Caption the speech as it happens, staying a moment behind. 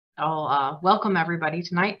I'll welcome everybody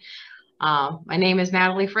tonight. My name is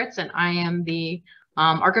Natalie Fritz, and I am the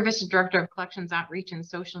Archivist and Director of Collections Outreach and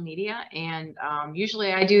Social Media. And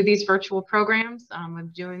usually I do these virtual programs. I've been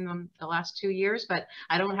doing them the last 2 years, but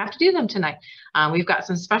I don't have to do them tonight. We've got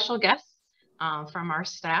some special guests from our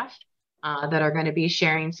staff that are going to be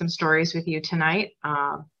sharing some stories with you tonight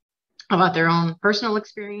about their own personal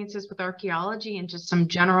experiences with archaeology and just some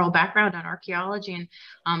general background on archaeology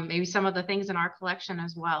and maybe some of the things in our collection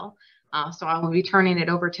as well. So I will be turning it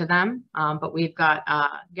over to them. But we've got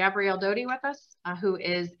Gabrielle Doty with us, who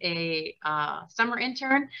is a summer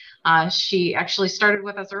intern. She actually started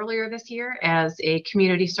with us earlier this year as a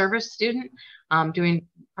community service student, doing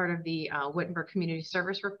part of the Wittenberg community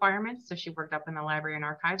service requirements. So she worked up in the library and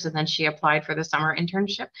archives, and then she applied for the summer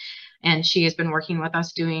internship. And she has been working with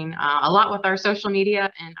us doing a lot with our social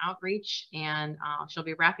media and outreach. And she'll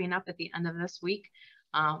be wrapping up at the end of this week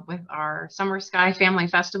with our Summer Sky Family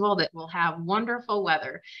Festival that will have wonderful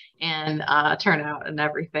weather and turnout and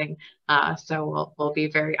everything. So we'll be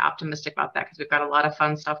very optimistic about that because we've got a lot of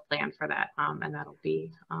fun stuff planned for that. And that'll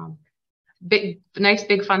be nice,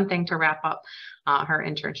 big, fun thing to wrap up her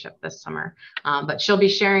internship this summer. But she'll be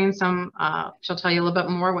sharing some, she'll tell you a little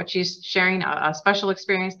bit more what she's sharing, a special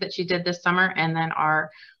experience that she did this summer. And then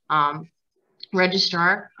our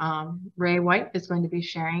Registrar, Rae Whyte, is going to be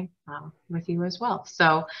sharing with you as well.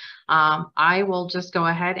 So I will just go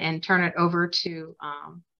ahead and turn it over to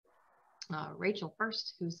Rachel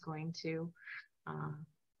first, who's going to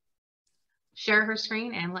share her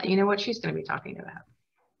screen and let you know what she's going to be talking about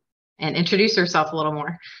and introduce herself a little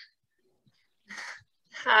more.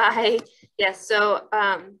 Hi. Yes. So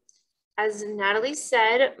as Natalie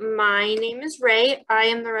said, my name is Rae. I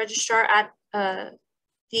am the registrar at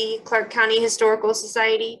the Clark County Historical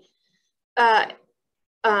Society. And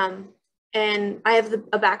I have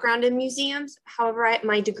a background in museums. However,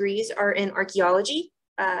 my degrees are in archaeology.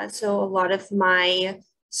 So a lot of my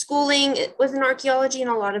schooling was in archaeology, and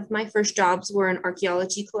a lot of my first jobs were in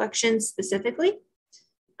archaeology collections specifically.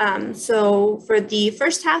 So for the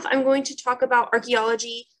first half, I'm going to talk about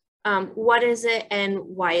archaeology, what is it and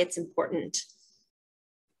why it's important.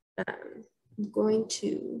 I'm going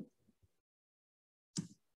to.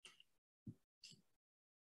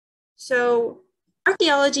 So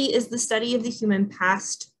archaeology is the study of the human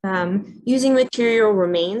past using material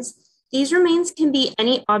remains. These remains can be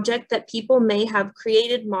any object that people may have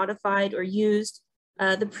created, modified, or used.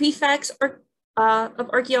 The prefix of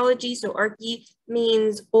archaeology, so archae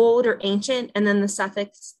means old or ancient, and then the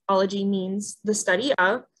suffix ology means the study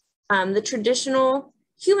of. The traditional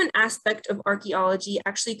human aspect of archaeology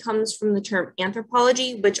actually comes from the term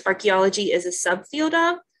anthropology, which archaeology is a subfield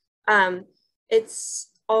of. It's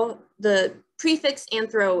all the prefix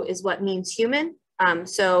anthro is what means human.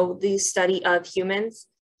 So the study of humans.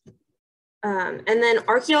 And then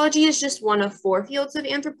archaeology is just one of 4 fields of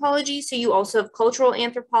anthropology. So you also have cultural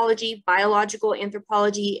anthropology, biological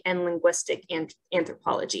anthropology, and linguistic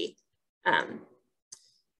anthropology. And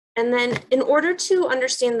then in order to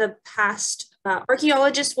understand the past,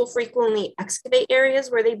 archaeologists will frequently excavate areas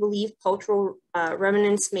where they believe cultural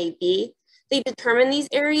remnants may be. They determine these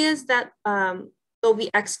areas that they'll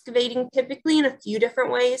be excavating typically in a few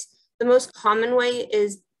different ways. The most common way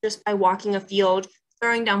is just by walking a field,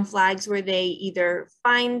 throwing down flags where they either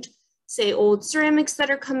find, say, old ceramics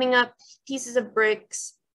that are coming up, pieces of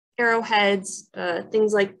bricks, arrowheads,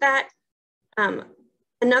 things like that.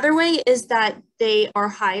 Another way is that they are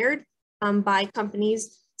hired by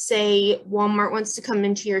companies. Say Walmart wants to come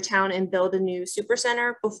into your town and build a new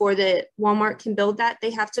supercenter. Before the Walmart can build that,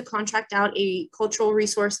 they have to contract out a cultural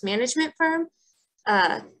resource management firm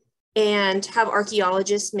and have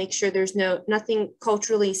archaeologists make sure there's nothing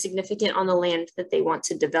culturally significant on the land that they want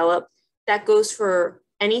to develop. That goes for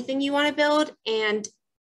anything you want to build, and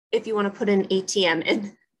if you want to put an ATM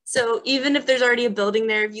in. So even if there's already a building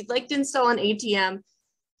there, if you'd like to install an ATM,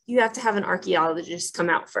 you have to have an archaeologist come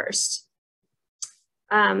out first.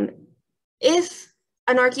 If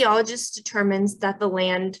an archaeologist determines that the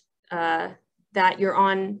land that you're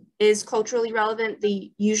on is culturally relevant,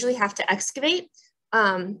 they usually have to excavate.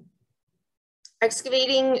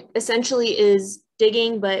 Excavating essentially is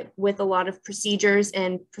digging, but with a lot of procedures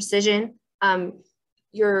and precision.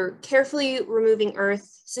 You're carefully removing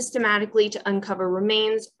earth systematically to uncover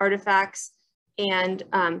remains, artifacts, and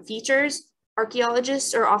features.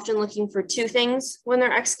 Archaeologists are often looking for 2 things when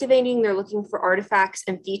they're excavating. They're looking for artifacts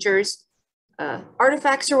and features.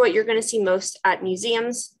 Artifacts are what you're going to see most at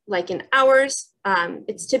museums, like in ours.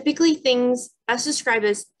 It's typically things best described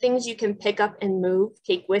as things you can pick up and move,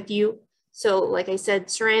 take with you. So like I said,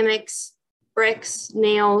 ceramics, bricks,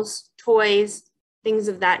 nails, toys, things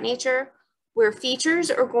of that nature, where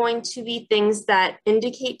features are going to be things that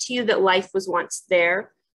indicate to you that life was once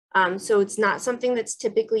there. So it's not something that's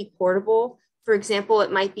typically portable. For example,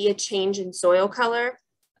 it might be a change in soil color.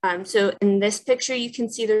 So in this picture, you can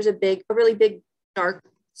see there's a really big dark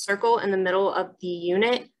circle in the middle of the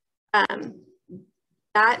unit.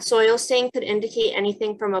 That soil stain could indicate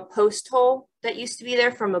anything from a post hole that used to be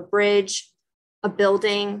there, from a bridge, a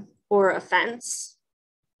building, or a fence.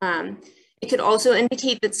 It could also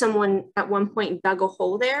indicate that someone at one point dug a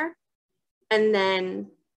hole there and then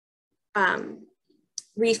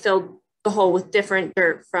refilled the hole with different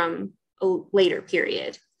dirt from a later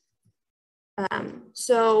period.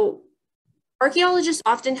 So archaeologists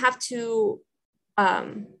often have to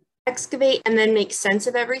excavate and then make sense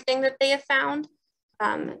of everything that they have found.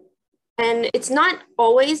 And it's not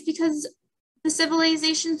always because the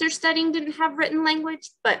civilizations they're studying didn't have written language,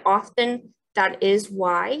 but often that is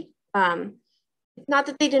why. It's not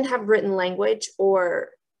that they didn't have written language, or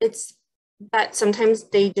it's that sometimes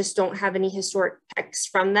they just don't have any historic texts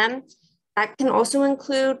from them. That can also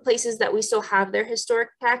include places that we still have their historic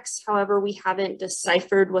texts. However, we haven't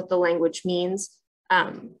deciphered what the language means.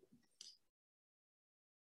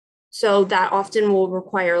 So that often will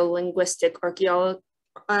require linguistic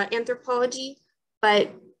anthropology,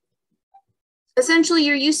 but essentially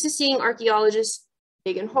you're used to seeing archaeologists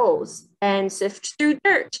dig in holes and sift through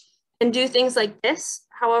dirt and do things like this.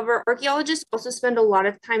 However, archaeologists also spend a lot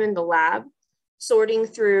of time in the lab sorting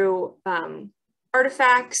through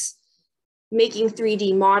artifacts, making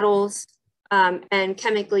 3D models, and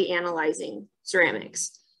chemically analyzing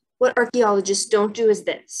ceramics. What archaeologists don't do is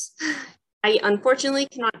this. I unfortunately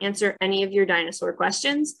cannot answer any of your dinosaur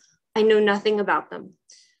questions. I know nothing about them.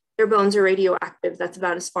 Their bones are radioactive. That's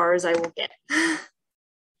about as far as I will get.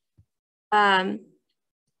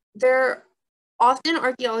 Often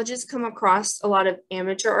archaeologists come across a lot of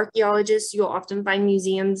amateur archaeologists. You'll often find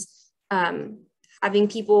museums having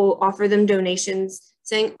people offer them donations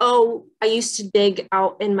saying, oh, I used to dig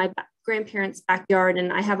out in my grandparents' backyard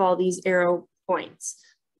and I have all these arrow points.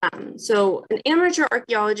 So an amateur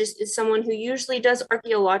archaeologist is someone who usually does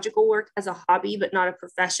archaeological work as a hobby, but not a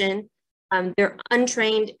profession. They're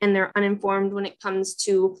untrained and they're uninformed when it comes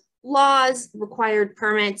to laws, required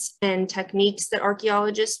permits, and techniques that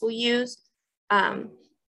archaeologists will use.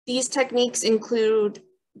 These techniques include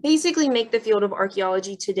basically make the field of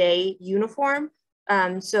archaeology today uniform.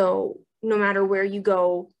 So no matter where you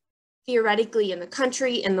go, theoretically in the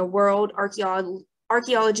country, in the world,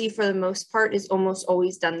 archaeology for the most part is almost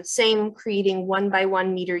always done the same, creating 1 by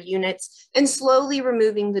 1 meter units and slowly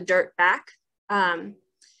removing the dirt back.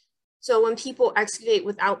 So when people excavate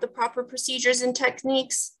without the proper procedures and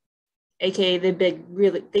techniques, aka they dig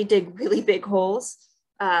really big holes,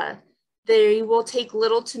 they will take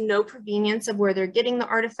little to no convenience of where they're getting the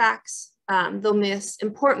artifacts. They'll miss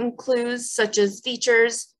important clues such as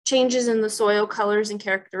features, changes in the soil colors and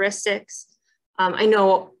characteristics. I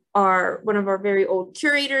know one of our very old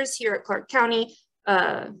curators here at Clark County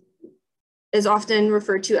is often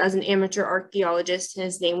referred to as an amateur archaeologist.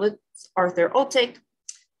 His name was Arthur Ultig.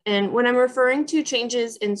 And when I'm referring to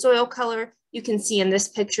changes in soil color, you can see in this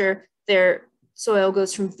picture, their soil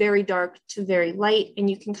goes from very dark to very light, and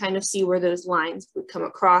you can kind of see where those lines would come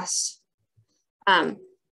across.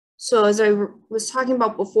 So as I was talking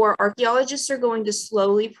about before, archaeologists are going to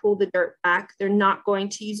slowly pull the dirt back. They're not going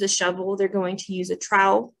to use a shovel, they're going to use a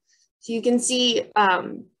trowel. So you can see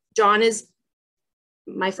John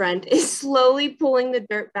my friend, is slowly pulling the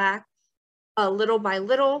dirt back little by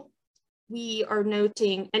little. We are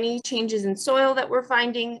noting any changes in soil that we're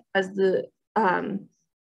finding as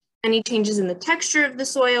any changes in the texture of the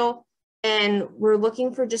soil, and we're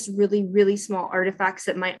looking for just really, really small artifacts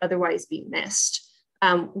that might otherwise be missed.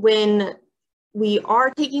 When we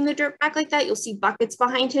are taking the dirt back like that, you'll see buckets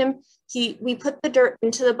behind him. We put the dirt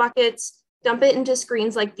into the buckets, dump it into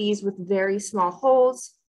screens like these with very small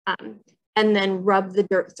holes, and then rub the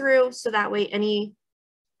dirt through, so that way any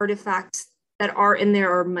artifacts that are in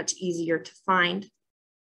there are much easier to find.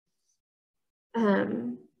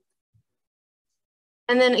 And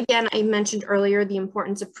then again, I mentioned earlier the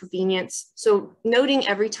importance of provenience. So noting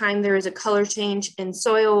every time there is a color change in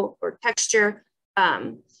soil or texture,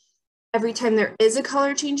 every time there is a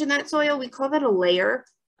color change in that soil, we call that a layer.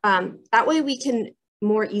 That way we can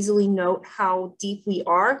more easily note how deep we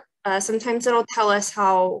are. Sometimes it'll tell us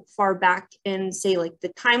how far back in, say, like the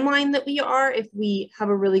timeline that we are, if we have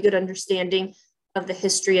a really good understanding of the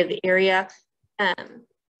history of the area.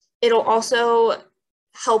 It'll also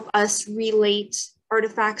help us relate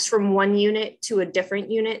artifacts from one unit to a different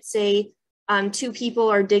unit. Say 2 people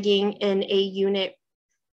are digging in a unit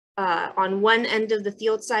on one end of the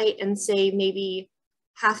field site and say maybe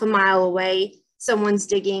half a mile away, someone's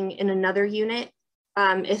digging in another unit.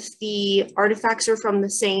 If the artifacts are from the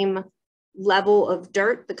same level of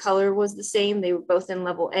dirt, the color was the same, they were both in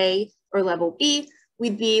level A or level B,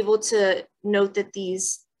 we'd be able to note that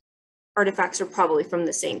these artifacts are probably from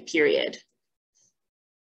the same period.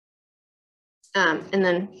 And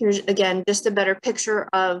then here's, again, just a better picture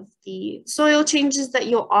of the soil changes that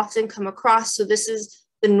you'll often come across. So this is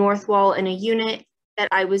the north wall in a unit that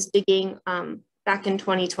I was digging back in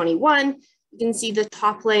 2021. You can see the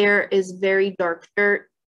top layer is very dark dirt,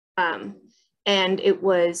 and it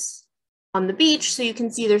was on the beach. So you can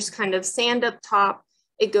see there's kind of sand up top.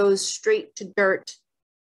 It goes straight to dirt.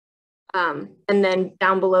 And then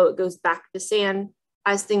down below, it goes back to sand.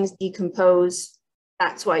 As things decompose,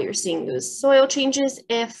 that's why you're seeing those soil changes.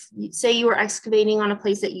 If, say, you were excavating on a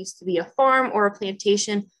place that used to be a farm or a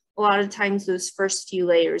plantation, a lot of times those first few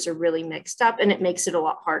layers are really mixed up, and it makes it a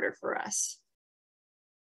lot harder for us.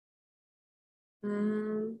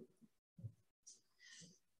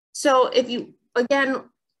 So if you, again,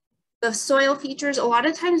 the soil features, a lot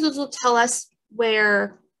of times those will tell us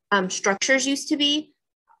where structures used to be.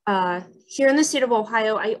 Here in the state of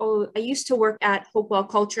Ohio, I used to work at Hopewell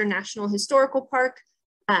Culture National Historical Park,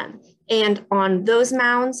 and on those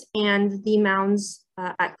mounds and the mounds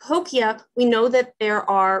at Cahokia, we know that there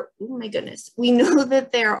are, oh my goodness, we know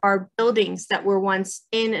that there are buildings that were once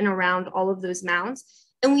in and around all of those mounds.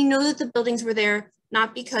 And we know that the buildings were there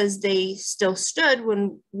not because they still stood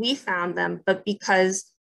when we found them, but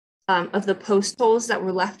because of the post holes that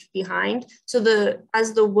were left behind. So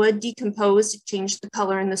as the wood decomposed, it changed the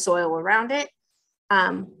color in the soil around it.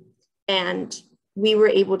 And we were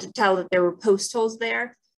able to tell that there were post holes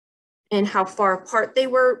there, and how far apart they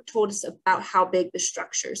were told us about how big the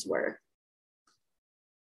structures were.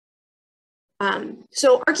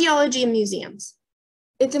 So archaeology and museums.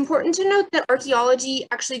 It's important to note that archaeology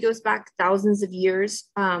actually goes back thousands of years.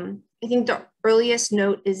 I think the earliest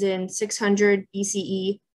note is in 600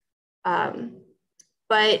 BCE.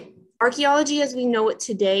 But archaeology as we know it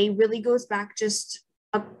today really goes back just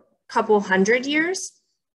a couple hundred years.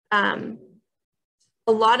 A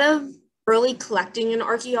lot of early collecting in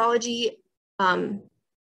archaeology and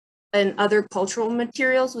other cultural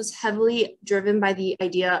materials was heavily driven by the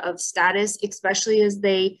idea of status, especially as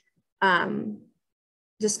they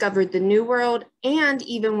discovered the New World, and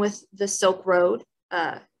even with the Silk Road,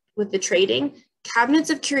 with the trading.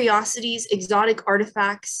 Cabinets of curiosities, exotic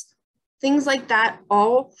artifacts, things like that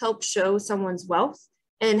all help show someone's wealth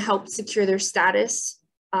and help secure their status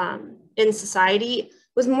in society. It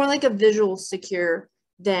was more like a visual secure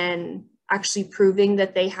than actually proving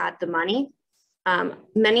that they had the money.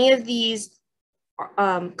 Many of these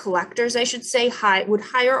collectors, I should say, would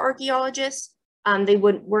hire archaeologists. They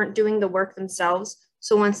weren't doing the work themselves.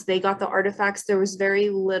 So once they got the artifacts, there was very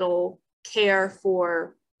little care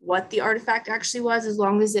for what the artifact actually was. As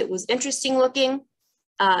long as it was interesting looking,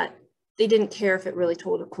 they didn't care if it really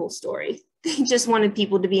told a cool story. They just wanted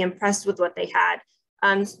people to be impressed with what they had.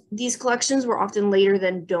 These collections were often later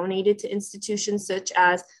then donated to institutions such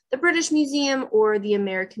as the British Museum or the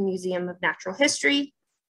American Museum of Natural History.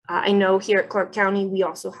 I know here at Clark County, we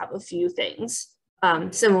also have a few things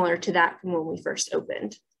similar to that from when we first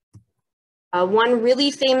opened. One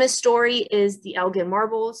really famous story is the Elgin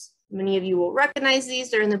marbles. Many of you will recognize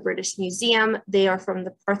these. They're in the British Museum. They are from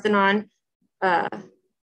the Parthenon.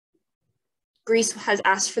 Greece has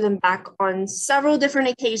asked for them back on several different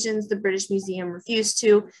occasions. The British Museum refused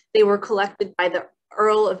to. They were collected by the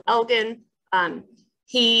Earl of Elgin.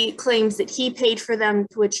 He claims that he paid for them,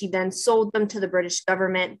 to which he then sold them to the British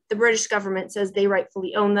government. The British government says they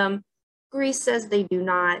rightfully own them. Greece says they do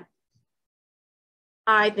not.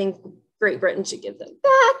 I think Great Britain should give them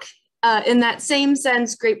back. In that same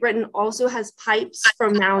sense, Great Britain also has pipes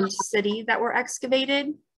from Mound City that were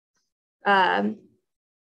excavated. I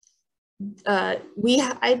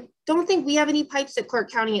don't think we have any pipes at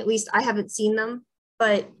Clark County, at least I haven't seen them,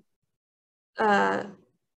 but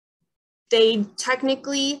they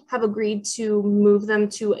technically have agreed to move them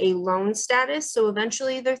to a loan status. So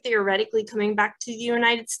eventually they're theoretically coming back to the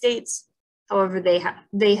United States. However, they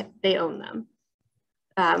own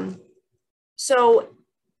them. So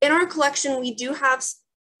in our collection, we do have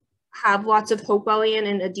lots of Hopewellian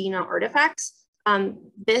and Adena artifacts.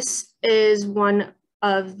 This is one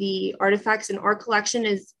of the artifacts in our collection,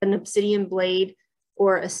 is an obsidian blade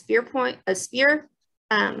or a spear.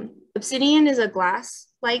 Obsidian is a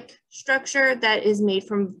glass-like structure that is made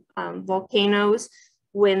from volcanoes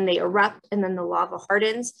when they erupt and then the lava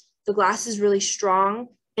hardens. The glass is really strong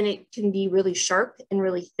and it can be really sharp and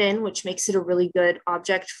really thin, which makes it a really good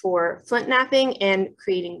object for flint knapping and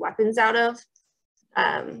creating weapons out of.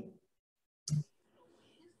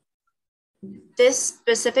 This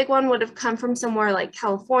specific one would have come from somewhere like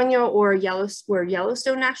California or where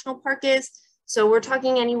Yellowstone National Park is. So we're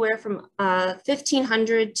talking anywhere from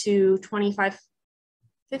 1,500 to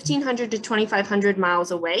 2,500 miles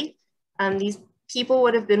away. These people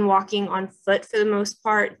would have been walking on foot for the most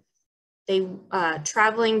part. They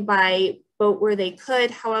traveling by boat where they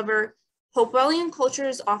could. However, Hopewellian culture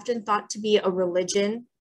is often thought to be a religion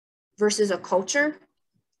versus a culture.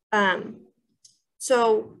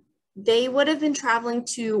 So they would have been traveling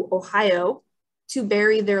to Ohio to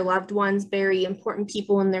bury their loved ones, bury important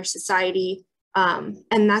people in their society.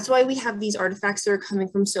 And that's why we have these artifacts that are coming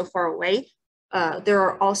from so far away. There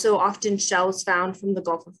are also often shells found from the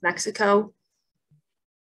Gulf of Mexico.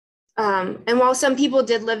 And while some people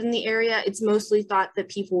did live in the area, it's mostly thought that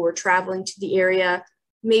people were traveling to the area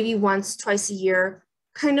maybe once, twice a year,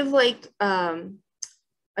 kind of like a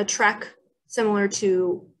trek similar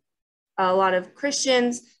to a lot of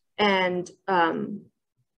Christians and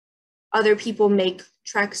other people make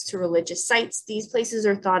treks to religious sites. These places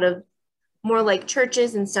are thought of more like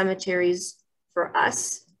churches and cemeteries for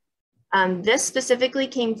us. This specifically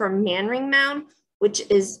came from Manring Mound, which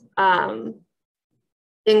is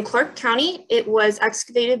in Clark County. It was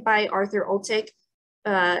excavated by Arthur Oltic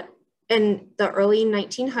in the early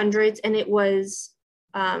 1900s, and it was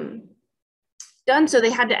done so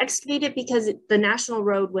they had to excavate it because the national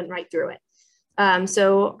road went right through it.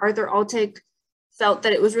 So Arthur Oltic felt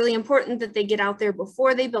that it was really important that they get out there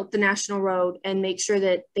before they built the national road and make sure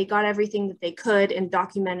that they got everything that they could and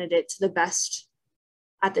documented it to the best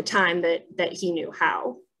at the time that he knew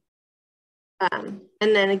how. And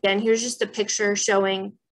then again, here's just a picture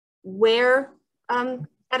showing where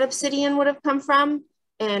that obsidian would have come from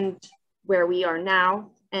and where we are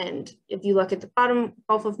now. And if you look at the bottom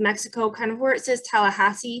Gulf of Mexico, kind of where it says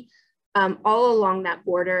Tallahassee, all along that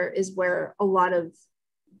border is where a lot of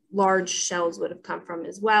large shells would have come from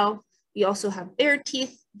as well. We also have bear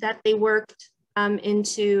teeth that they worked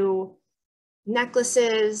into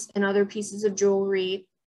necklaces and other pieces of jewelry.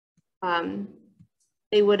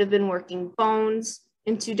 They would have been working bones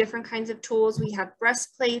into different kinds of tools. We have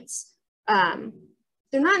breastplates.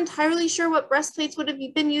 They're not entirely sure what breastplates would have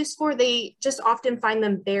been used for. They just often find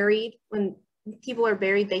them buried. When people are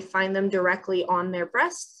buried, they find them directly on their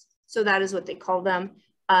breasts. So that is what they call them.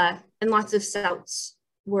 And lots of celts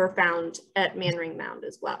were found at Manring Mound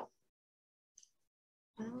as well.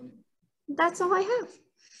 That's all I have.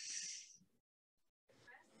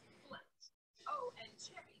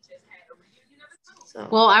 So.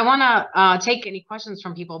 Well, I want to take any questions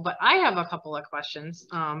from people, but I have a couple of questions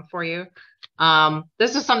for you.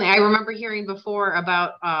 This is something I remember hearing before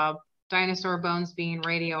about dinosaur bones being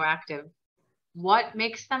radioactive. What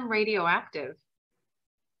makes them radioactive?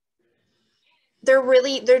 They're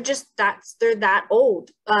that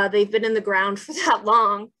old. They've been in the ground for that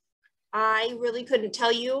long. I really couldn't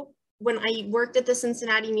tell you. When I worked at the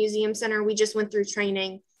Cincinnati Museum Center, we just went through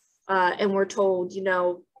training and we're told, you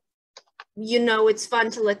know, it's fun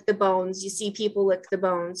to lick the bones. You see people lick the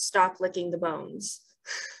bones, stop licking the bones.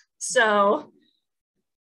 So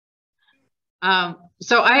I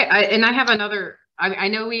have another, I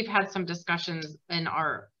know we've had some discussions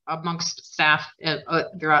amongst staff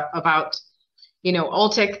about, you know,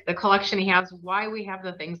 Oltic, the collection he has, why we have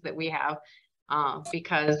the things that we have,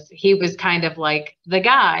 because he was kind of like the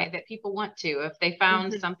guy that people went to if they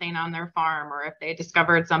found something on their farm or if they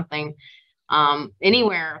discovered something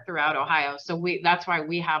anywhere throughout Ohio. So that's why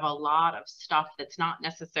we have a lot of stuff that's not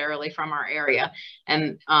necessarily from our area.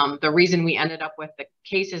 And the reason we ended up with the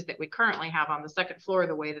cases that we currently have on the second floor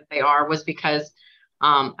the way that they are was because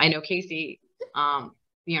I know Casey,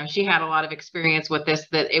 you know, she had a lot of experience with this,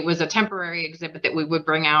 that it was a temporary exhibit that we would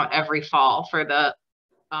bring out every fall for the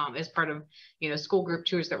as part of, you know, school group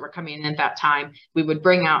tours that were coming in at that time. We would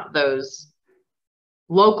bring out those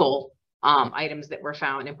local items that were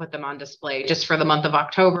found and put them on display just for the month of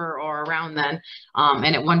October or around then.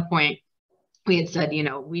 And at one point we had said, you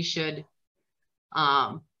know, we should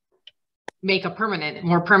make a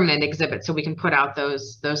more permanent exhibit so we can put out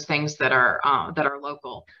those things that are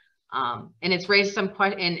local. And it's raised some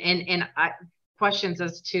questions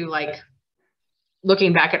as to like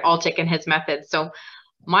looking back at Oltic and his methods. So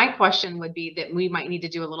my question would be that we might need to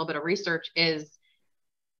do a little bit of research is,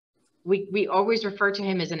 we always refer to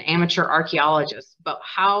him as an amateur archaeologist, but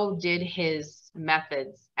how did his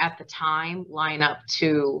methods at the time line up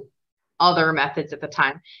to other methods at the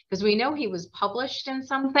time, because we know he was published in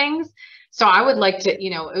some things. So I would like to,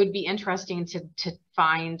 it would be interesting to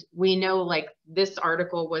find, we know like this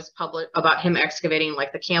article was published about him excavating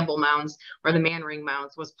like the Campbell mounds or the Mannering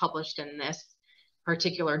mounds was published in this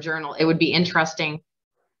particular journal. It would be interesting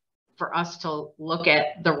for us to look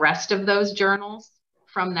at the rest of those journals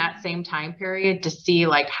from that same time period to see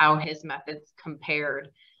like how his methods compared.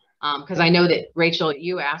 Because I know that Rachel,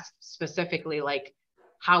 you asked specifically like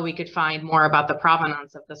how we could find more about the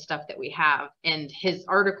provenance of the stuff that we have. And his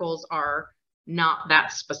articles are not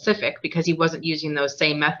that specific because he wasn't using those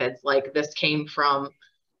same methods. Like this came from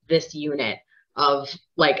this unit of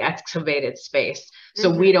like excavated space.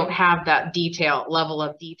 So we don't have that level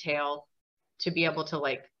of detail to be able to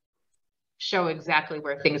like show exactly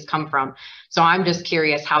where things come from. So I'm just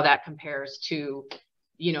curious how that compares to,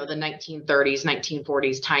 the 1930s,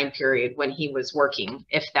 1940s time period when he was working,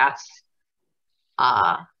 if that's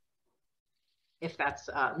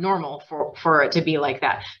normal for it to be like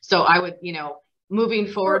that. So I would, moving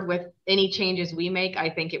forward with any changes we make,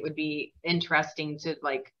 I think it would be interesting to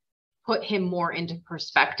like put him more into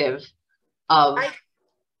perspective of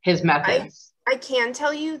his methods. I can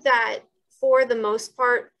tell you that for the most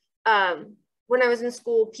part, when I was in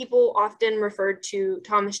school, people often referred to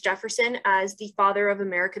Thomas Jefferson as the father of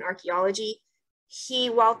American archaeology.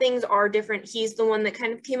 While things are different, he's the one that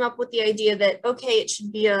kind of came up with the idea that, okay, it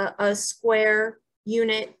should be a square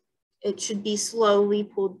unit. It should be slowly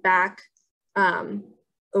pulled back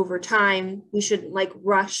over time. We shouldn't like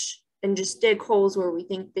rush and just dig holes where we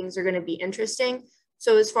think things are going to be interesting.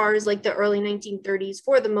 So as far as like the early 1930s,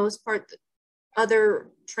 for the most part, other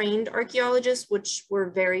trained archaeologists, which were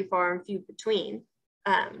very far and few between,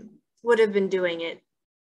 would have been doing it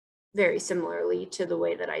very similarly to the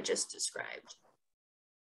way that I just described.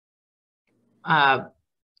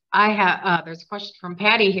 There's a question from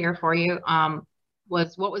Patty here for you.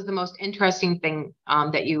 What was the most interesting thing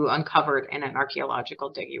that you uncovered in an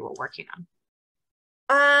archaeological dig you were working on?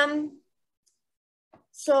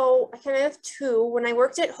 So I kind of have two. When I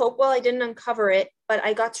worked at Hopewell, I didn't uncover it, but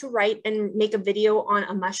I got to write and make a video on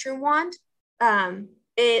a mushroom wand.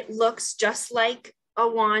 It looks just like a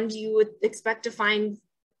wand you would expect to find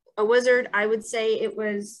a wizard. I would say it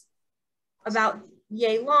was about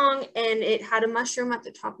yay long and it had a mushroom at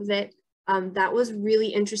the top of it. That was really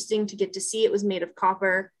interesting to get to see. It was made of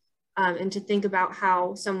copper and to think about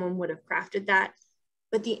how someone would have crafted that.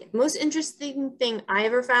 But the most interesting thing I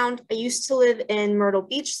ever found, I used to live in Myrtle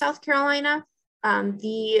Beach, South Carolina.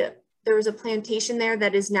 There was a plantation there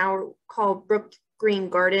that is now called Brook Green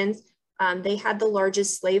Gardens. They had the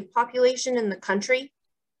largest slave population in the country,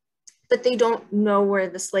 but they don't know where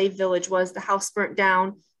the slave village was. The house burnt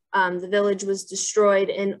down, the village was destroyed,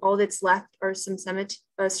 and all that's left are some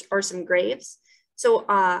graves. So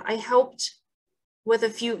I helped with a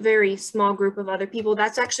few very small group of other people.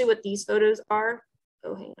 That's actually what these photos are.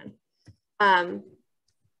 Oh, hang on.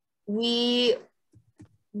 We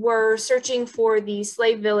were searching for the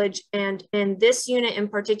slave village, and in this unit in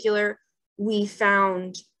particular, we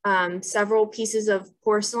found several pieces of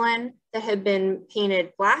porcelain that had been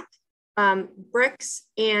painted black, bricks,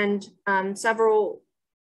 and several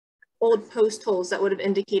old post holes that would have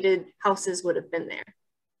indicated houses would have been there.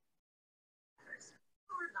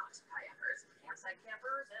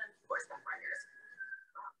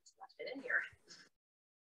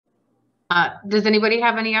 Does anybody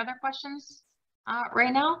have any other questions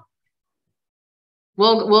right now?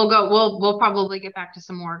 We'll probably get back to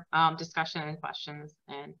some more discussion and questions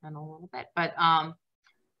in a little bit, but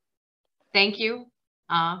thank you,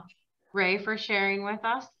 Rae, for sharing with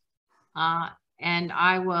us. And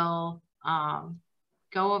I will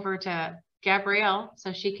go over to Gabrielle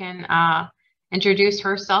so she can introduce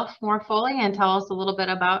herself more fully and tell us a little bit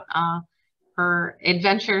about her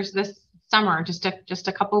adventures this summer, just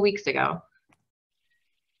a couple weeks ago.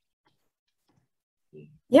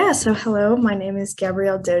 Yeah, so hello, my name is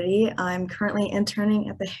Gabrielle Doty. I'm currently interning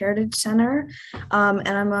at the Heritage Center, and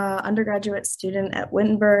I'm an undergraduate student at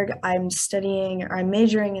Wittenberg. I'm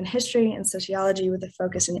majoring in history and sociology with a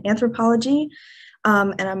focus in anthropology,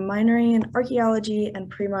 and I'm minoring in archaeology and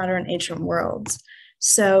pre-modern ancient worlds.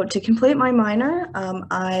 So to complete my minor,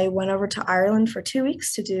 I went over to Ireland for 2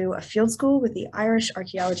 weeks to do a field school with the Irish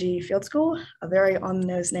Archaeology Field School, a very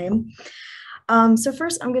on-the-nose name. So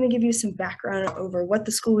first, I'm going to give you some background over what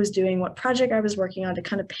the school was doing, what project I was working on to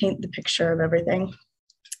kind of paint the picture of everything.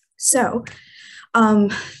 So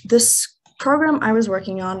the program I was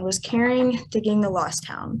working on was Carrig, Digging the Lost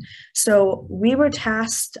Town. So we were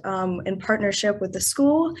tasked in partnership with the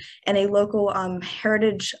school and a local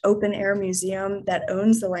heritage open air museum that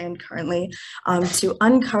owns the land currently to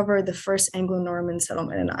uncover the first Anglo-Norman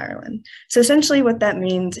settlement in Ireland. So essentially what that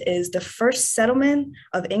means is the first settlement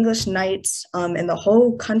of English knights in the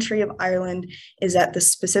whole country of Ireland is at the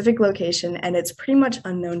specific location, and it's pretty much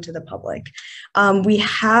unknown to the public. We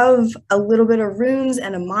have a little bit of ruins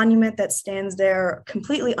and a monument that stands there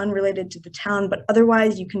completely unrelated to the town, but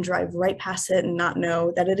otherwise you can drive right past it and not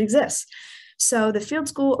know that it exists. So the field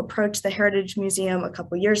school approached the Heritage Museum a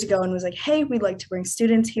couple years ago and was like, hey, we'd like to bring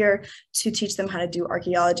students here to teach them how to do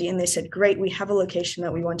archaeology. And they said, great, we have a location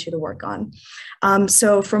that we want you to work on.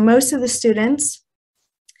 So for most of the students,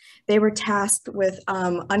 they were tasked with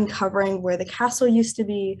uncovering where the castle used to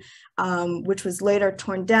be, which was later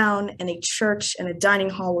torn down, and a church and a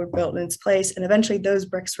dining hall were built in its place. And eventually those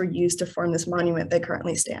bricks were used to form this monument that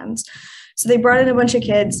currently stands. So they brought in a bunch of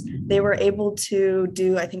kids. They were able to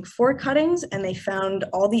do, I think, 4 cuttings, and they found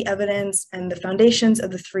all the evidence and the foundations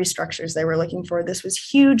of the 3 structures they were looking for. This was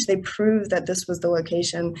huge. They proved that this was the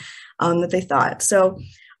location that they thought. So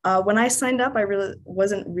when I signed up, I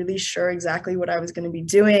wasn't really sure exactly what I was going to be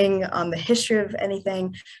doing, the history of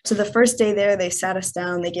anything. So the first day there, they sat us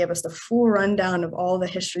down, they gave us the full rundown of all the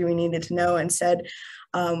history we needed to know and said,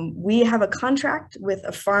 we have a contract with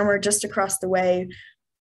a farmer just across the way.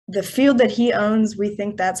 The field that he owns, we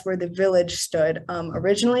think that's where the village stood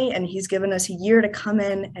originally, and he's given us a year to come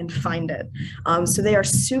in and find it. So they are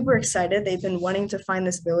super excited. They've been wanting to find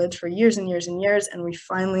this village for years and years and years, and we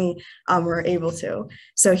finally were able to.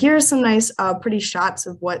 So here are some nice, pretty shots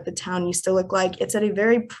of what the town used to look like. It's at a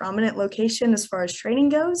very prominent location as far as trading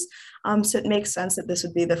goes, so it makes sense that this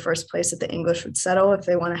would be the first place that the English would settle if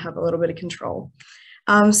they want to have a little bit of control.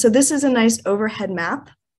 So this is a nice overhead map.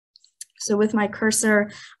 So with my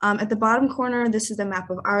cursor at the bottom corner, this is the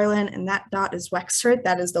map of Ireland, and that dot is Wexford.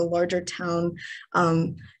 That is the larger town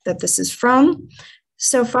that this is from.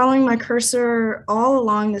 So following my cursor all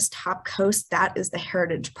along this top coast, that is the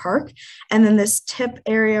Heritage Park. And then this tip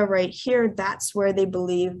area right here, that's where they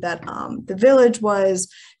believe that the village was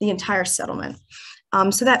the entire settlement.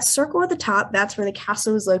 So that circle at the top, that's where the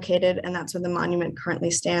castle is located, and that's where the monument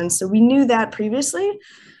currently stands. So we knew that previously.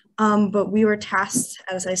 But we were tasked,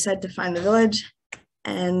 as I said, to find the village.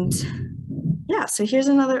 And yeah, so here's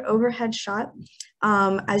another overhead shot.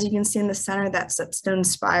 As you can see in the center, that's that stone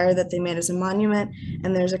spire that they made as a monument.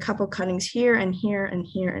 And there's a couple cuttings here and here and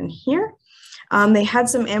here and here. They had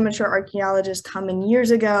some amateur archaeologists come in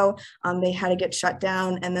years ago. They had to get shut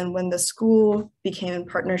down. And then when the school became in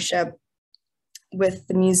partnership with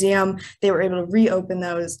the museum, they were able to reopen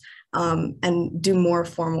those and do more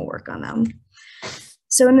formal work on them.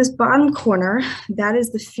 So in this bottom corner, that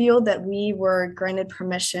is the field that we were granted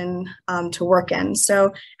permission to work in.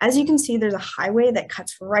 So as you can see, there's a highway that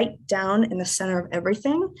cuts right down in the center of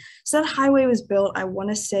everything. So that highway was built, I want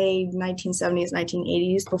to say 1970s,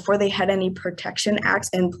 1980s, before they had any protection acts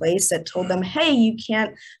in place that told them, hey, you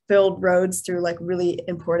can't build roads through like really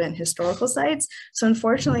important historical sites. So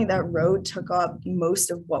unfortunately, that road took up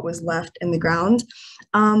most of what was left in the ground.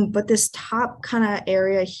 But this top kind of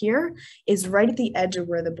area here is right at the edge of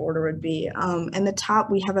where the border would be. And the top,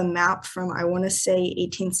 we have a map from, I want to say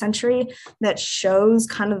 18th century that shows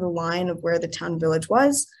kind of the line of where the town village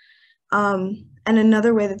was. And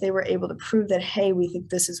another way that they were able to prove that, hey, we think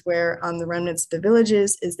this is where the remnants of the village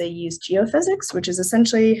is they used geophysics, which is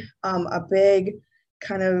essentially a big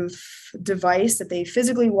kind of device that they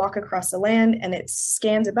physically walk across the land, and it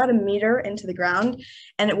scans about 1 meter into the ground,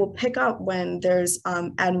 and it will pick up when there's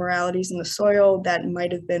abnormalities in the soil that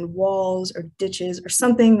might have been walls or ditches or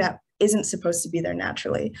something that isn't supposed to be there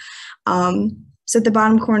naturally. So at the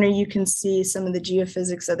bottom corner, you can see some of the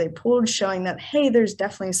geophysics that they pulled showing that, hey, there's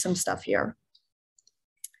definitely some stuff here.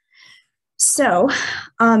 So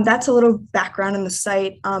that's a little background on the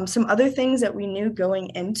site. Some other things that we knew going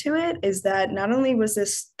into it is that not only was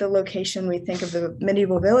this the location we think of the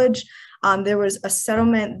medieval village, there was a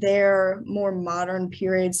settlement there, more modern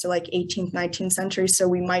periods, so like 18th, 19th century, so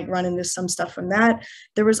we might run into some stuff from that.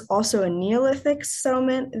 There was also a Neolithic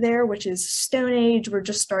settlement there, which is Stone Age. We're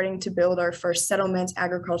just starting to build our first settlements,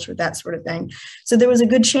 agriculture, that sort of thing. So there was a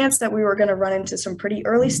good chance that we were going to run into some pretty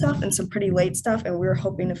early stuff and some pretty late stuff, and we were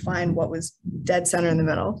hoping to find what was dead center in the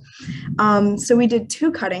middle. So we did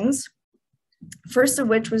 2 cuttings. First of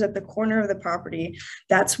which was at the corner of the property.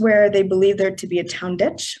 That's where they believed there to be a town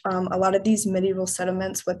ditch. A lot of these medieval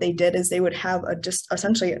settlements, what they did is they would have just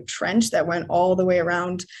essentially a trench that went all the way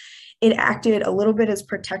around it acted a little bit as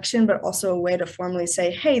protection, but also a way to formally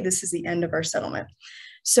say, hey, this is the end of our settlement.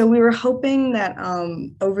 So we were hoping that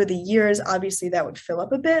over the years, obviously that would fill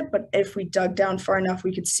up a bit, but if we dug down far enough,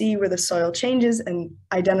 we could see where the soil changes and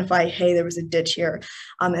identify, hey, there was a ditch here.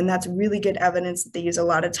 And that's really good evidence that they use a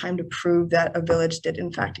lot of time to prove that a village did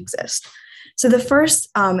in fact exist. So the first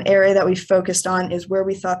area that we focused on is where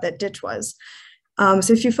we thought that ditch was.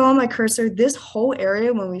 So if you follow my cursor, this whole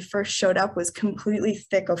area when we first showed up was completely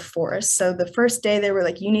thick of forest. So the first day they were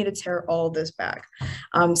like, you need to tear all of this back.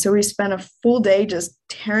 So we spent a full day just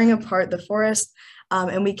tearing apart the forest,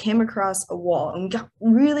 and we came across a wall and we got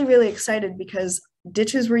really, really excited because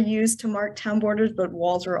ditches were used to mark town borders, but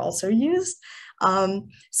walls were also used.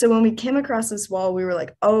 So when we came across this wall, we were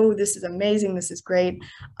like, oh, this is amazing. This is great.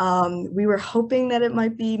 We were hoping that it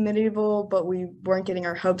might be medieval, but we weren't getting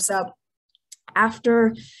our hopes up.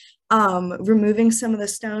 After removing some of the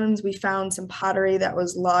stones, we found some pottery that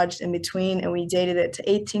was lodged in between, and we dated it to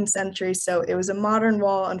 18th century. So it was a modern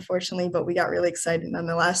wall, unfortunately, but we got really excited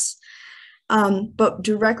nonetheless. But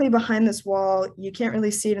directly behind this wall, you can't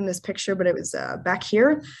really see it in this picture, but it was back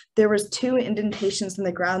here. There was 2 indentations in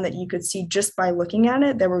the ground that you could see just by looking at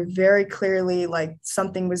it. That were very clearly like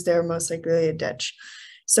something was there, most likely a ditch.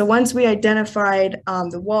 So once we identified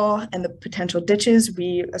the wall and the potential ditches,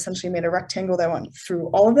 we essentially made a rectangle that went through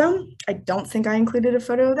all of them. I don't think I included a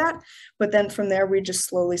photo of that, but then from there, we just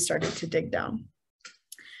slowly started to dig down.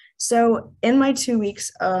 So in my 2 weeks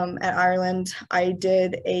at Ireland, I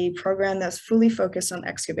did a program that's fully focused on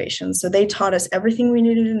excavation. So they taught us everything we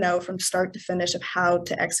needed to know from start to finish of how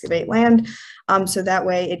to excavate land. So that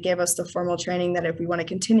way it gave us the formal training that if we want to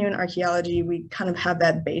continue in archaeology, we kind of have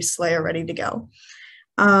that base layer ready to go.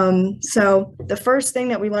 So the first thing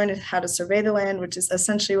that we learned is how to survey the land, which is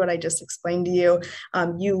essentially what I just explained to you.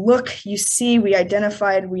 You look, you see, we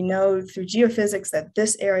identified, we know through geophysics that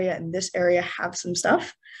this area and this area have some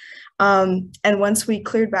stuff. And once we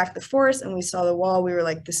cleared back the forest and we saw the wall, we were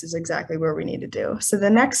like, this is exactly where we need to do. So the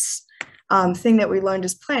next thing that we learned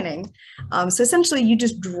is planning. So essentially you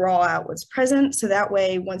just draw out what's present. So that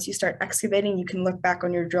way, once you start excavating, you can look back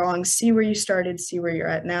on your drawings, see where you started, see where you're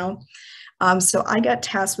at now. So I got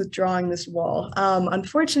tasked with drawing this wall.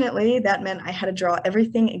 Unfortunately, that meant I had to draw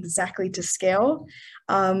everything exactly to scale.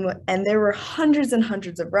 And there were hundreds and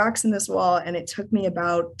hundreds of rocks in this wall, and it took me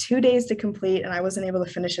about 2 days to complete, and I wasn't able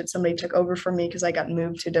to finish it. Somebody took over for me because I got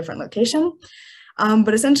moved to a different location.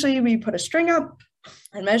 But essentially, we put a string up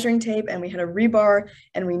and measuring tape, and we had a rebar,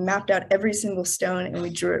 and we mapped out every single stone, and we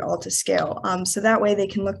drew it all to scale. So that way they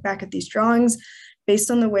can look back at these drawings.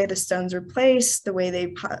 Based on the way the stones are placed, the way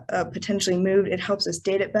they potentially moved, it helps us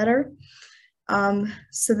date it better.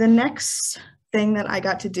 So the next thing that I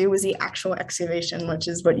got to do was the actual excavation, which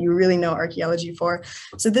is what you really know archaeology for.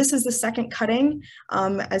 So this is the second cutting.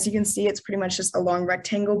 As you can see, it's pretty much just a long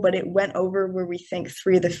rectangle, but it went over where we think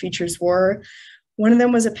 3 of the features were. One of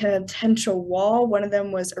them was a potential wall, one of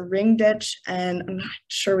them was a ring ditch, and I'm not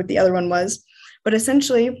sure what the other one was, but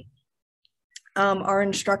essentially, our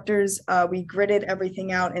instructors, we gridded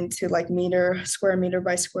everything out into like square meter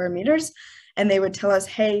by square meters. And they would tell us,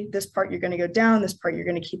 hey, this part you're going to go down, this part you're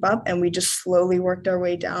going to keep up. And we just slowly worked our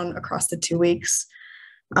way down across the 2 weeks.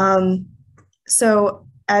 So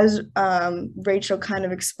as Rachel kind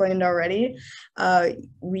of explained already,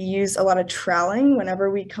 we use a lot of troweling whenever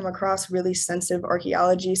we come across really sensitive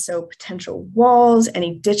archaeology. So potential walls,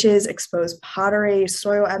 any ditches, exposed pottery,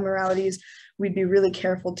 soil abnormalities, we'd be really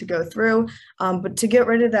careful to go through. But to get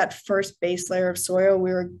rid of that first base layer of soil,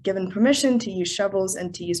 we were given permission to use shovels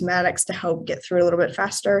and to use mattocks to help get through a little bit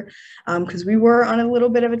faster, because we were on a little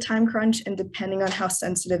bit of a time crunch, and depending on how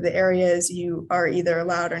sensitive the area is, you are either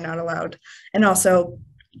allowed or not allowed. And also,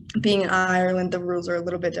 being in Ireland, the rules are a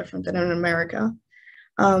little bit different than in America.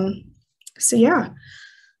 So yeah,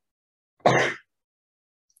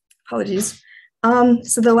 apologies.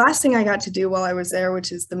 So the last thing I got to do while I was there,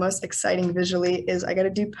 which is the most exciting visually, is I got to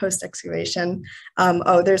do post-excavation.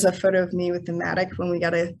 Oh, there's a photo of me with the mattock when we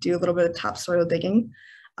got to do a little bit of topsoil digging.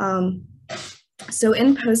 So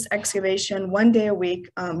in post-excavation, 1 day a week,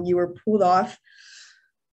 you were pulled off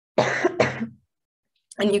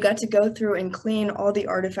and you got to go through and clean all the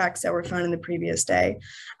artifacts that were found in the previous day.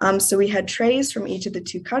 So we had trays from each of the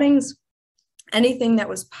 2 cuttings. Anything that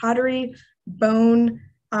was pottery, bone,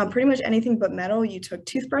 pretty much anything but metal, you took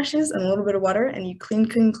toothbrushes and a little bit of water and you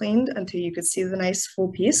cleaned until you could see the nice full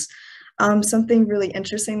piece. Something really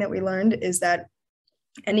interesting that we learned is that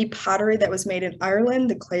any pottery that was made in Ireland,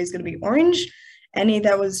 the clay is going to be orange. Any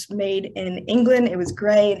that was made in England, it was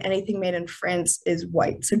gray, and anything made in France is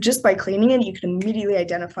white. So just by cleaning it, you can immediately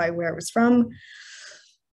identify where it was from.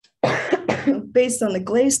 based on the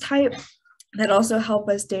glaze type that also help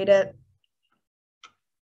us date it.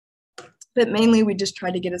 But mainly we just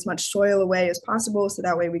tried to get as much soil away as possible so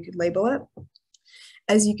that way we could label it.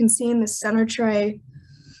 As you can see in the center tray,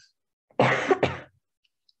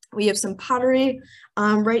 we have some pottery.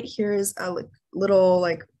 Right here is a little,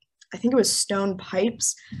 like, I think it was stone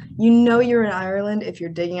pipes. You know you're in Ireland if you're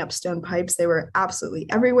digging up stone pipes. They were absolutely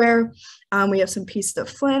everywhere. We have some pieces of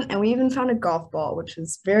flint, and we even found a golf ball, which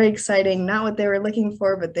was very exciting. Not what they were looking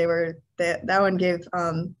for, but that one gave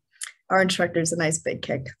our instructors a nice big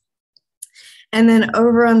kick. And then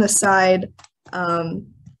over on the side,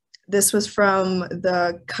 this was from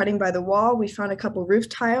the cutting by the wall. We found a couple roof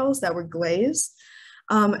tiles that were glazed,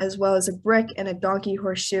 as well as a brick and a donkey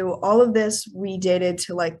horseshoe. All of this we dated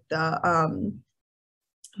to like the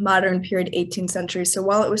modern period 18th century. So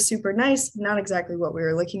while it was super nice, not exactly what we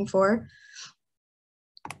were looking for.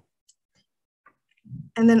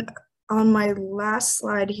 And then on my last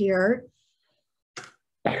slide here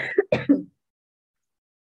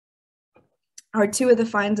are two of the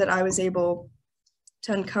finds that I was able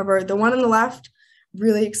to uncover. The one on the left,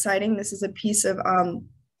 really exciting. This is a piece of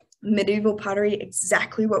medieval pottery,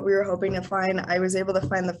 exactly what we were hoping to find. I was able to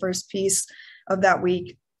find the first piece of that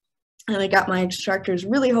week, and I got my instructors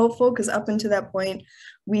really hopeful because up until that point,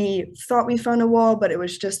 we thought we found a wall, but it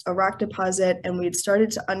was just a rock deposit, and we had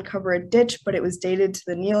started to uncover a ditch, but it was dated to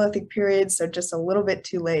the Neolithic period, so just a little bit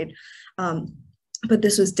too late. But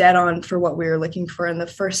this was dead on for what we were looking for in the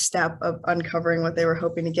first step of uncovering what they were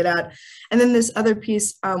hoping to get at. And then this other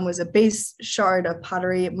piece was a base shard of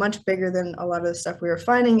pottery, much bigger than a lot of the stuff we were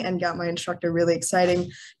finding, and got my instructor really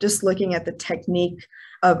exciting just looking at the technique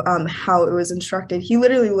of how it was instructed. He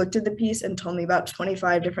literally looked at the piece and told me about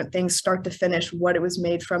 25 different things, start to finish, what it was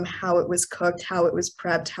made from, how it was cooked, how it was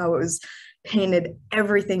prepped, how it was painted,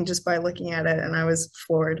 everything just by looking at it, and I was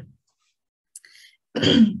floored.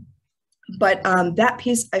 But that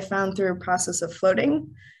piece I found through a process of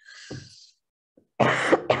floating,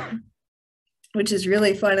 which is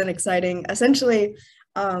really fun and exciting. Essentially,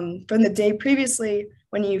 from the day previously,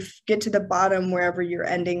 when you get to the bottom, wherever you're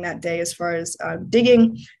ending that day as far as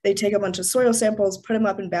digging, they take a bunch of soil samples, put them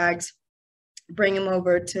up in bags, bring them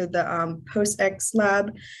over to the post-ex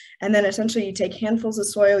lab, and then essentially you take handfuls of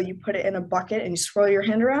soil, you put it in a bucket, and you swirl your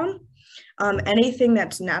hand around. Anything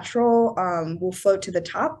that's natural will float to the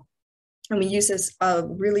top. And we use this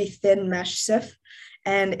really thin mesh sieve,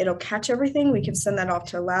 and it'll catch everything. We can send that off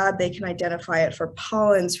to a lab. They can identify it for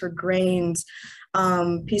pollens, for grains,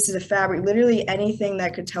 pieces of fabric, literally anything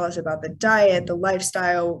that could tell us about the diet, the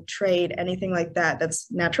lifestyle, trade, anything like that that's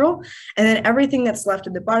natural. And then everything that's left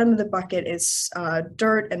at the bottom of the bucket is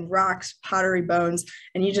dirt and rocks, pottery bones,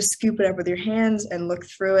 and you just scoop it up with your hands and look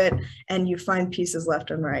through it, and you find pieces left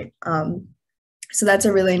and right. So that's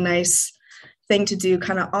a really nice thing to do,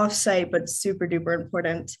 kind of off-site, but super duper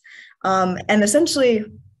important. And essentially,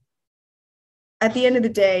 at the end of the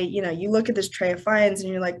day, you know, you look at this tray of finds and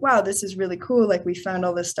you're like, wow, this is really cool. Like, we found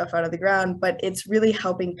all this stuff out of the ground, but it's really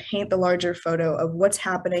helping paint the larger photo of what's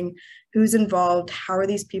happening, who's involved, how are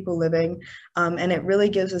these people living? And it really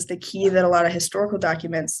gives us the key that a lot of historical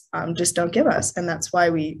documents just don't give us. And that's why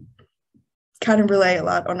we kind of rely a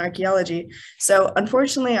lot on archaeology. So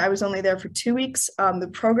unfortunately, I was only there for 2 weeks. The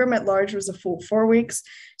program at large was a full 4 weeks.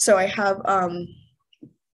 So I have a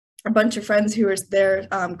bunch of friends who are there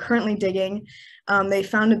currently digging. They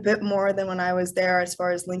found a bit more than when I was there as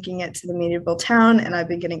far as linking it to the medieval town, and I've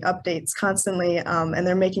been getting updates constantly, and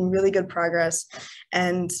they're making really good progress.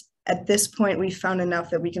 And at this point, we found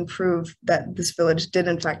enough that we can prove that this village did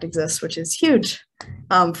in fact exist, which is huge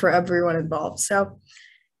for everyone involved. So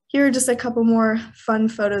here are just a couple more fun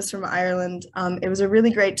photos from Ireland. It was a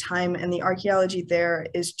really great time, and the archaeology there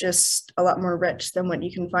is just a lot more rich than what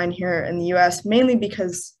you can find here in the US, mainly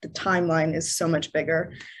because the timeline is so much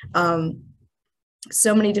bigger.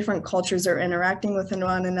 So many different cultures are interacting with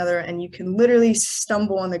one another, and you can literally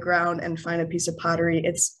stumble on the ground and find a piece of pottery.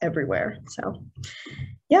 It's everywhere. So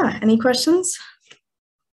yeah, any questions?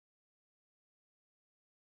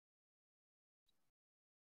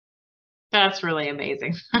 That's really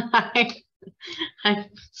amazing. I'm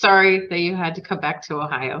sorry that you had to come back to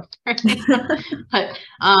Ohio. But I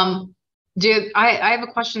have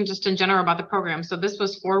a question just in general about the program. So this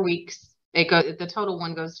was 4 weeks. The total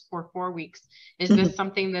one goes for 4 weeks. Is this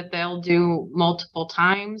something that they'll do multiple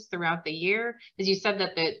times throughout the year? As you said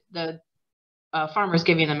that the farmer's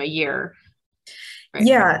giving them a year. Right?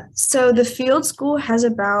 Yeah, so the field school has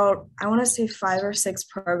about, I want to say 5 or 6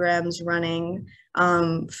 programs running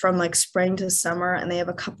from like spring to summer, and they have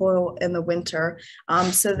a couple in the winter.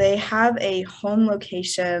 So they have a home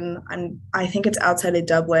location, and I think it's outside of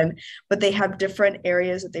Dublin, but they have different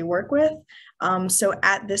areas that they work with. So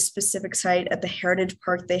at this specific site at the Heritage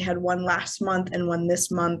Park, they had one last month and one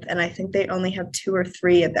this month, and I think they only have 2 or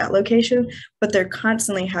 3 at that location, but they're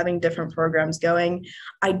constantly having different programs going.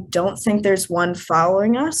 I don't think there's one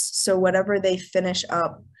following us, so whatever they finish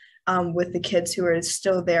up with the kids who are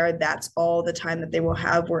still there, that's all the time that they will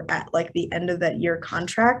have. We're at like the end of that year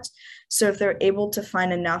contract, so if they're able to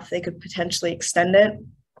find enough, they could potentially extend it,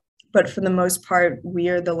 but for the most part, we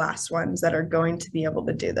are the last ones that are going to be able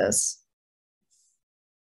to do this.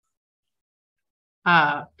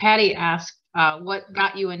 Patty asked, what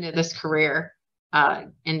got you into this career,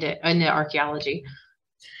 into archaeology?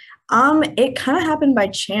 It kind of happened by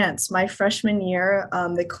chance. My freshman year,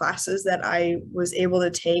 the classes that I was able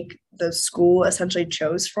to take, the school essentially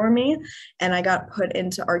chose for me, and I got put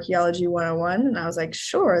into Archaeology 101, and I was like,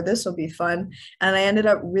 sure, this will be fun. And I ended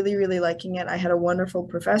up really, really liking it. I had a wonderful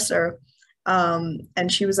professor,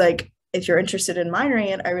 and she was like, if you're interested in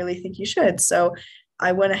minoring it, I really think you should. So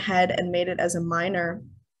I went ahead and made it as a minor.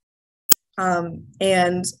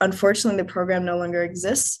 And unfortunately, the program no longer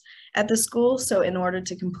exists at the school. So in order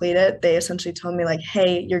to complete it, they essentially told me like,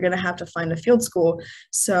 hey, you're going to have to find a field school.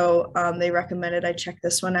 So they recommended I check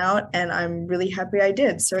this one out, and I'm really happy I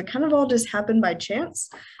did. So it kind of all just happened by chance.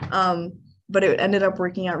 But it ended up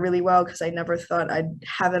working out really well because I never thought I'd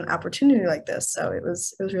have an opportunity like this. So it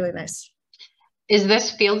was really nice. Is this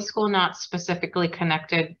field school not specifically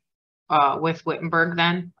connected with Wittenberg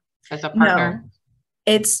then as a partner?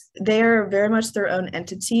 No, they're very much their own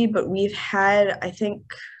entity, but we've had, I think,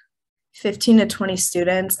 15 to 20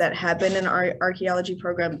 students that have been in our archaeology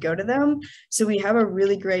program go to them. So we have a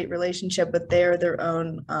really great relationship, but they're their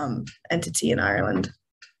own entity in Ireland.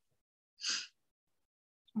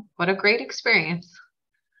 What a great experience.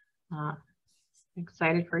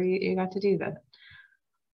 Excited for you, you got to do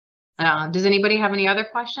that. Does anybody have any other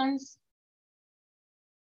questions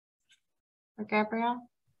for Gabrielle?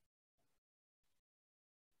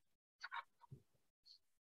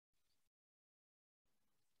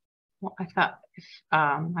 Well, I thought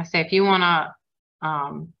if you want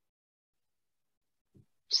to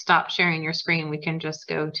stop sharing your screen, we can just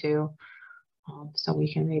go to so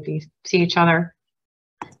we can maybe see each other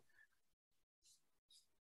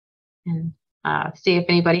and see if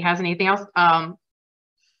anybody has anything else.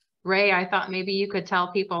 Rae, I thought maybe you could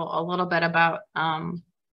tell people a little bit about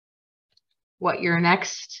what your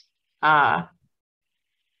next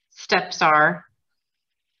steps are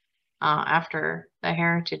after the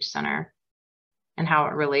Heritage Center and how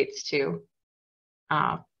it relates to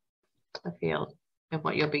the field and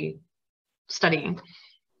what you'll be studying.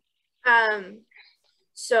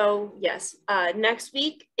 So yes, next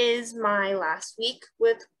week is my last week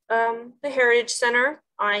with the Heritage Center.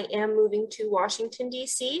 I am moving to Washington,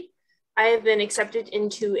 D.C. I have been accepted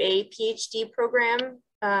into a PhD program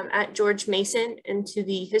at George Mason into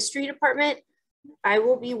the history department. I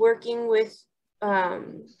will be working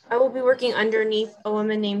underneath a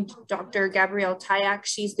woman named Dr. Gabrielle Doty.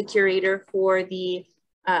 She's the curator for the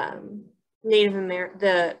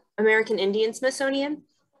the American Indian Smithsonian.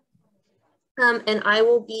 And I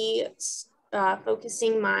will be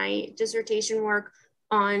focusing my dissertation work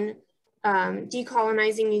on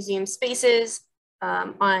decolonizing museum spaces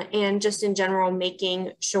and just in general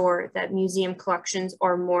making sure that museum collections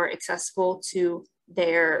are more accessible to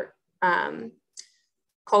their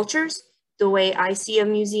cultures. The way I see a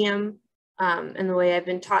museum and the way I've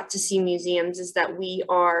been taught to see museums is that we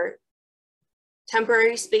are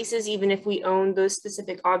temporary spaces, even if we own those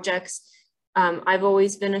specific objects. I've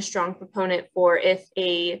always been a strong proponent for if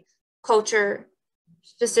a culture,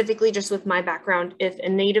 specifically just with my background, if a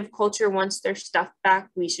Native culture wants their stuff back,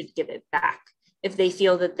 we should give it back. If they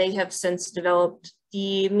feel that they have since developed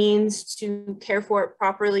the means to care for it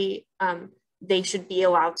properly, they should be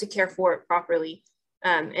allowed to care for it properly.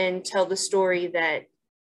 And tell the story that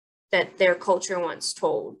their culture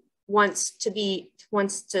wants to be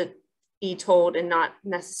told, and not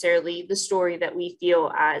necessarily the story that we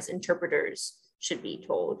feel as interpreters should be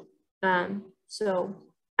told. So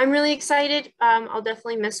I'm really excited. I'll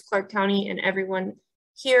definitely miss Clark County and everyone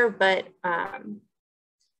here, but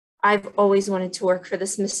I've always wanted to work for the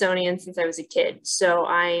Smithsonian since I was a kid. So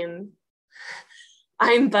I'm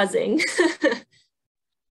buzzing.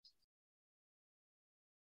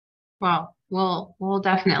 Well, we'll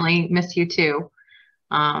definitely miss you too.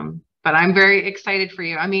 But I'm very excited for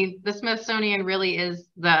you. I mean, the Smithsonian really is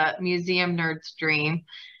the museum nerd's dream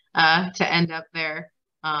to end up there.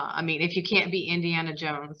 I mean, if you can't be Indiana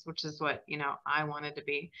Jones, which is what, you know, I wanted to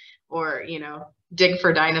be, or, you know, dig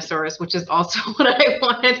for dinosaurs, which is also what I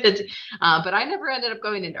wanted to do. But I never ended up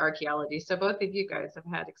going into archaeology. So both of you guys have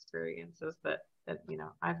had experiences that you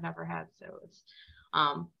know, I've never had. So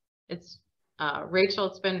it's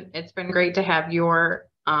Rachel, it's been great to have your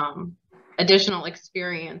additional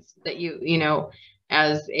experience that you know,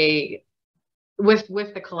 as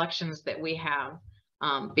with the collections that we have.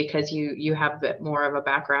 Because you have a bit more of a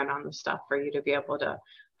background on the stuff for you to be able to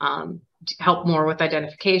help more with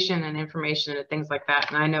identification and information and things like that.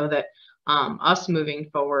 And I know that us moving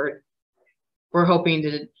forward, we're hoping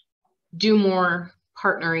to do more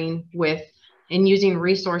partnering with and using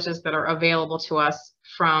resources that are available to us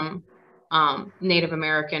from Native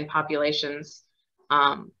American populations,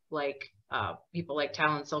 like people like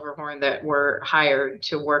Talon Silverhorn that were hired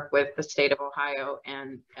to work with the state of Ohio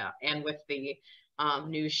and with the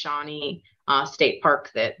new Shawnee State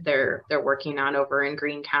Park that they're working on over in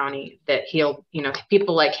Greene County, that he'll, you know,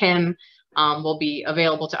 people like him will be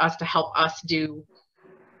available to us to help us do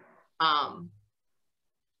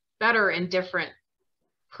better and different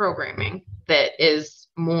programming that is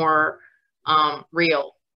more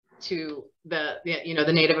real to the you know,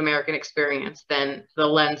 the Native American experience than the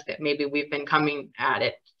lens that maybe we've been coming at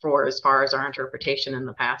it for as far as our interpretation in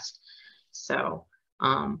the past. So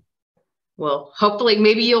well, hopefully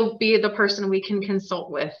maybe you'll be the person we can consult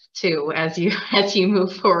with too as you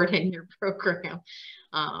move forward in your program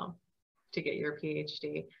to get your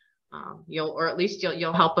PhD. Or at least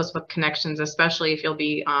you'll help us with connections, especially if you'll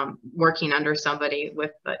be working under somebody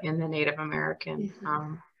in the Native American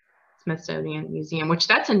Smithsonian Museum, which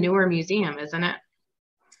that's a newer museum, isn't it?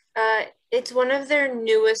 It's one of their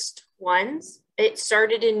newest ones. It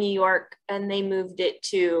started in New York and they moved it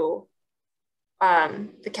to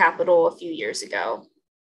the capital a few years ago.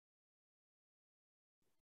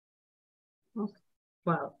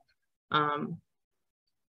 Well,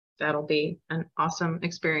 that'll be an awesome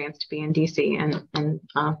experience to be in DC and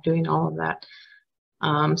doing all of that.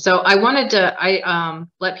 So I wanted to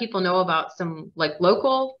let people know about some like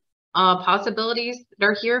local possibilities that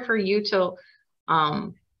are here for you to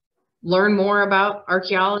learn more about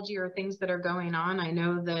archaeology or things that are going on. I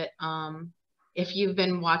know that if you've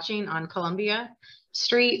been watching on Columbia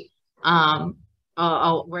Street, where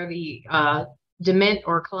the DeMint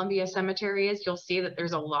or Columbia Cemetery is, you'll see that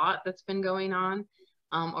there's a lot that's been going on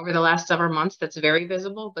over the last several months that's very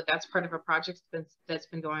visible, but that's part of a project that's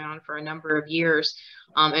been going on for a number of years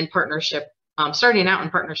in partnership, starting out in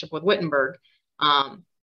partnership with Wittenberg.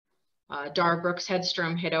 Dar Brooks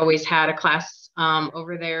Hedstrom had always had a class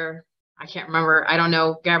over there. I can't remember. I don't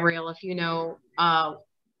know, Gabrielle, if you know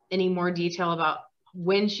any more detail about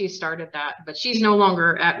when she started that, but she's no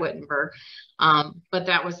longer at Wittenberg. But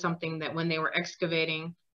that was something that when they were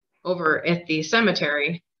excavating over at the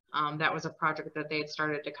cemetery, that was a project that they had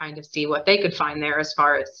started to kind of see what they could find there as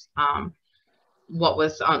far as what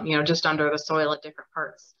was, you know, just under the soil at different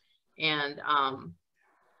parts. And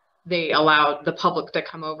they allowed the public to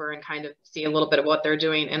come over and kind of see a little bit of what they're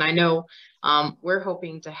doing. And I know we're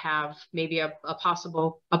hoping to have maybe a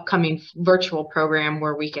possible upcoming virtual program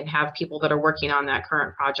where we can have people that are working on that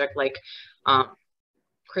current project, like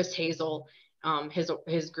Chris Hazel,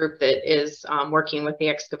 his group that is working with the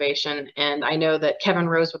excavation. And I know that Kevin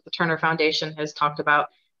Rose with the Turner Foundation has talked about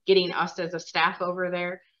getting us as a staff over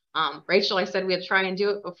there. Rachel, I said we'd try and do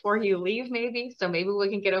it before you leave, maybe. So maybe we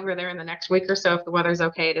can get over there in the next week or so if the weather's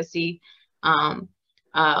okay, to see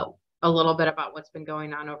a little bit about what's been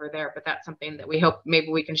going on over there. But that's something that we hope maybe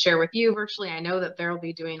we can share with you virtually. I know that they'll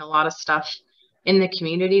be doing a lot of stuff in the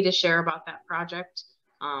community to share about that project.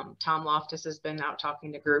 Tom Loftus has been out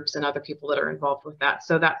talking to groups and other people that are involved with that.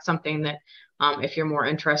 So that's something that if you're more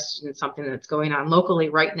interested in something that's going on locally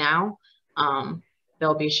right now,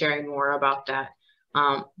 they'll be sharing more about that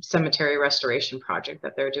cemetery restoration project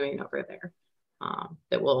that they're doing over there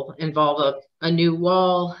that will involve a new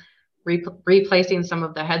wall, replacing some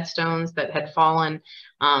of the headstones that had fallen,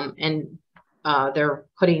 and they're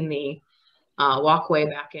putting the walkway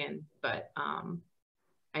back in. But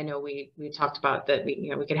I know we talked about that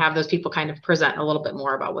we could have those people kind of present a little bit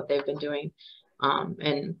more about what they've been doing.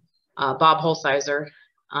 And Bob Holsizer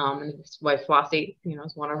and his wife Flossie,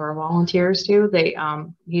 is one of our volunteers too.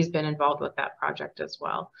 He's been involved with that project as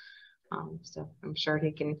well. So I'm sure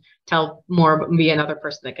he can tell more, be another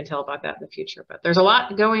person that can tell about that in the future. But there's a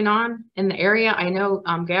lot going on in the area. I know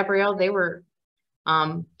Gabrielle, they were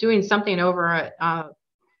doing something over at,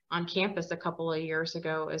 on campus a couple of years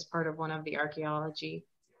ago as part of one of the archaeology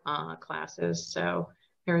classes. So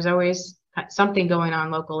there's always something going on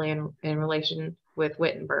locally in relation with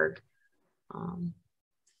Wittenberg.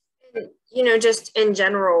 You know, just in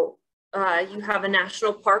general, you have a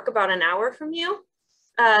national park about an hour from you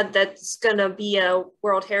that's going to be a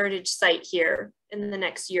World Heritage site here in the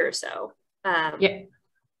next year or so. Yeah.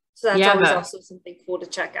 So that's always also something cool to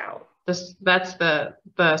check out. That's the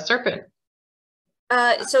serpent.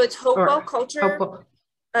 So it's Hopewell Culture. Hopewell.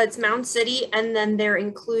 It's Mound City, and then they're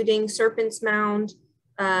including Serpent's Mound,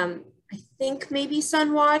 I think maybe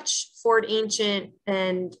Sunwatch, Fort Ancient,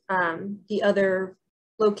 and the other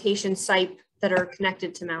location site that are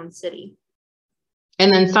connected to Mound City.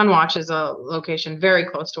 And then Sunwatch is a location very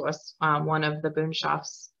close to us, one of the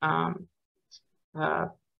Boonshoff's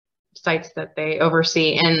sites that they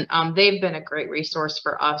oversee. And they've been a great resource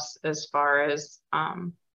for us as far as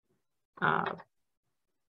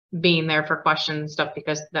being there for questions and stuff,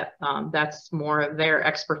 because that's more of their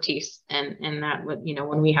expertise, and that would, you know,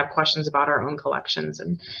 when we have questions about our own collections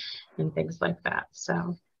and things like that.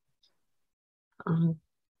 So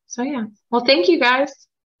yeah, well, thank you guys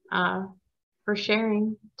for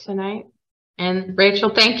sharing tonight. And Rachel,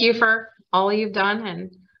 thank you for all you've done.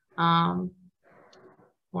 And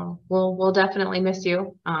well, we'll definitely miss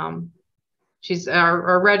you. She's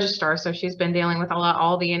our registrar, so she's been dealing with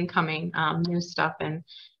all the incoming new stuff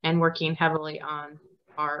and working heavily on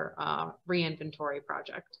our re-inventory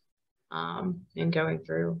project and going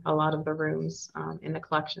through a lot of the rooms in the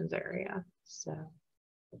collections area. So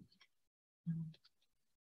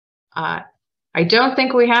I don't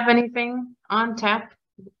think we have anything on tap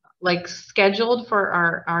like scheduled for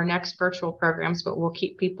our next virtual programs, but we'll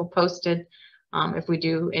keep people posted if we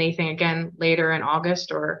do anything again later in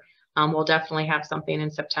August, or we'll definitely have something in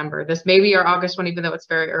September. This may be our August one, even though it's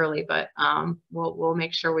very early, but we'll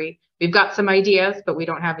make sure we've got some ideas, but we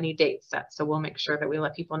don't have any dates set. So we'll make sure that we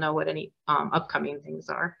let people know what any upcoming things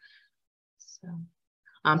are. So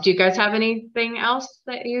do you guys have anything else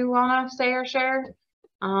that you want to say or share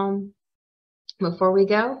before we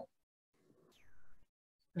go?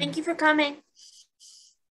 Thank you for coming.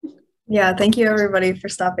 Yeah, thank you everybody for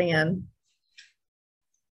stopping in.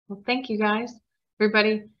 Well, thank you guys.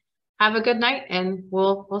 Everybody have a good night, and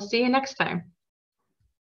we'll see you next time.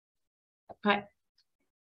 Bye.